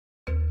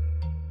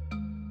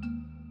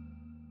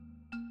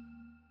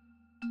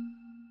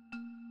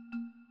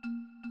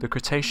The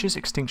Cretaceous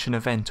extinction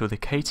event, or the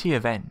KT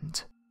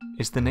event,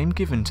 is the name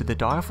given to the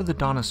die-off of the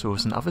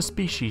dinosaurs and other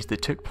species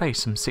that took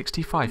place some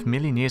 65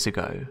 million years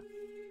ago.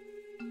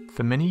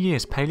 For many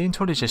years,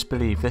 paleontologists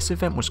believe this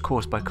event was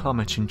caused by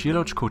climate and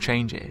geological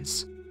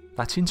changes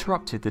that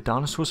interrupted the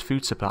dinosaurs'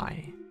 food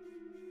supply.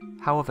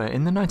 However,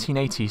 in the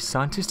 1980s,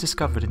 scientists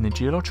discovered in the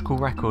geological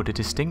record a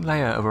distinct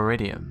layer of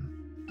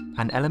iridium,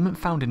 an element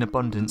found in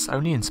abundance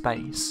only in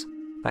space,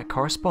 that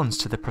corresponds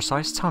to the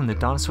precise time the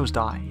dinosaurs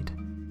died.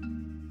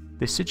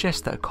 This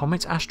suggests that a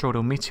comet, asteroid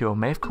or meteor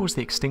may have caused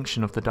the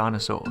extinction of the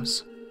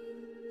dinosaurs.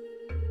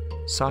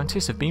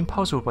 Scientists have been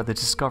puzzled by the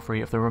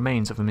discovery of the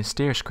remains of a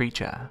mysterious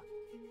creature,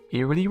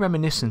 eerily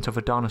reminiscent of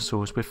a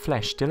dinosaur with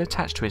flesh still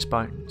attached to its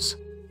bones.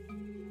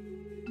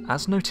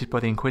 As noted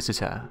by the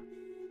Inquisitor,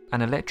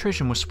 an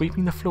electrician was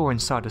sweeping the floor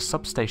inside a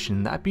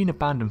substation that had been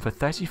abandoned for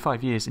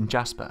 35 years in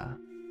Jasper,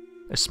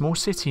 a small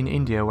city in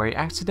India where he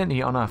accidentally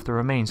unearthed the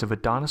remains of a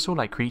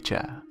dinosaur-like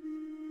creature.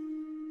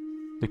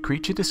 The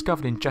creature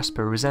discovered in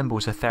Jasper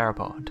resembles a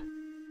theropod,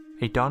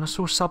 a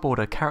dinosaur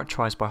suborder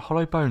characterized by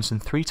hollow bones and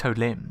three-toed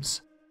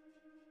limbs.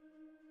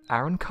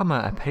 Aaron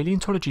Kummer, a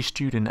paleontology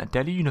student at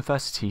Delhi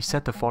University,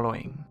 said the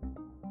following: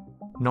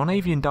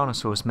 "Non-avian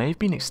dinosaurs may have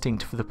been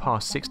extinct for the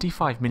past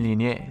 65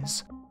 million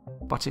years,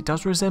 but it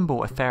does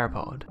resemble a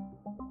theropod,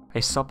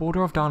 a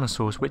suborder of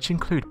dinosaurs which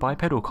include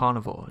bipedal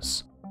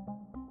carnivores.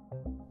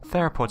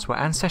 Theropods were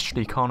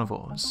ancestrally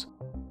carnivores,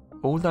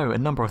 although a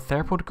number of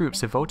theropod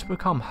groups evolved to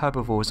become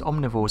herbivores,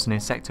 omnivores and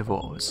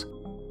insectivores.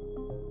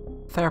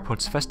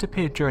 Theropods first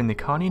appeared during the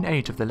Carnian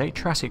age of the late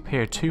Triassic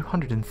period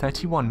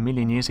 231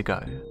 million years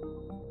ago.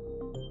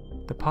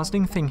 The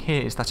puzzling thing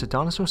here is that a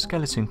dinosaur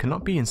skeleton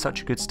cannot be in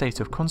such a good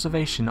state of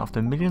conservation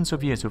after millions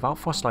of years without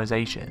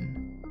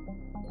fossilization.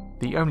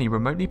 The only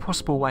remotely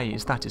possible way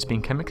is that it's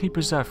been chemically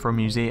preserved for a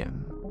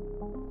museum.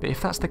 But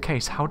if that's the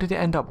case, how did it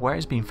end up where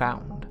it's been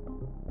found?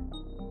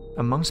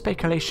 Among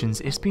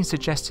speculations, it's been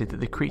suggested that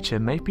the creature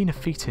may have been a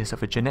fetus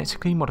of a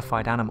genetically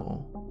modified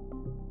animal.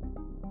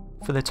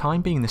 For the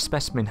time being, the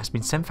specimen has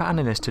been sent for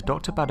analysis to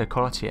Dr. Bader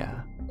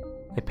Kolotia,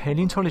 a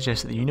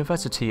paleontologist at the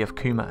University of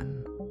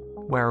Kuman,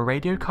 where a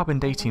radiocarbon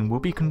dating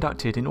will be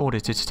conducted in order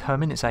to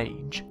determine its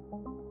age.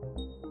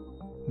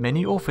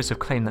 Many authors have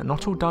claimed that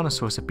not all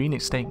dinosaurs have been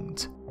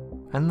extinct,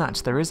 and that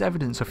there is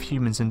evidence of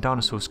humans and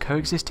dinosaurs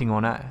coexisting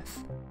on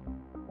Earth.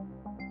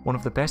 One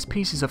of the best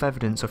pieces of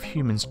evidence of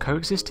humans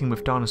coexisting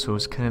with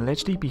dinosaurs can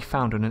allegedly be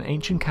found on an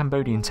ancient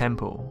Cambodian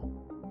temple,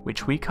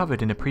 which we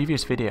covered in a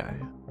previous video.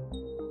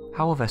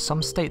 However,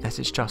 some state that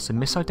it's just a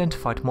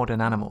misidentified modern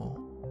animal.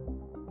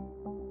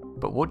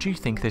 But what do you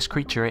think this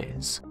creature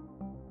is?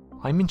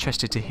 I'm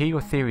interested to hear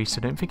your theories, so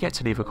don't forget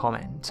to leave a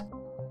comment.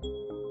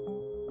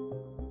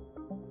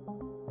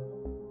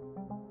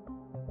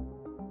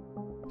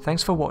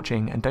 Thanks for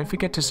watching, and don't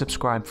forget to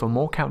subscribe for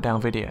more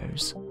countdown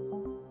videos.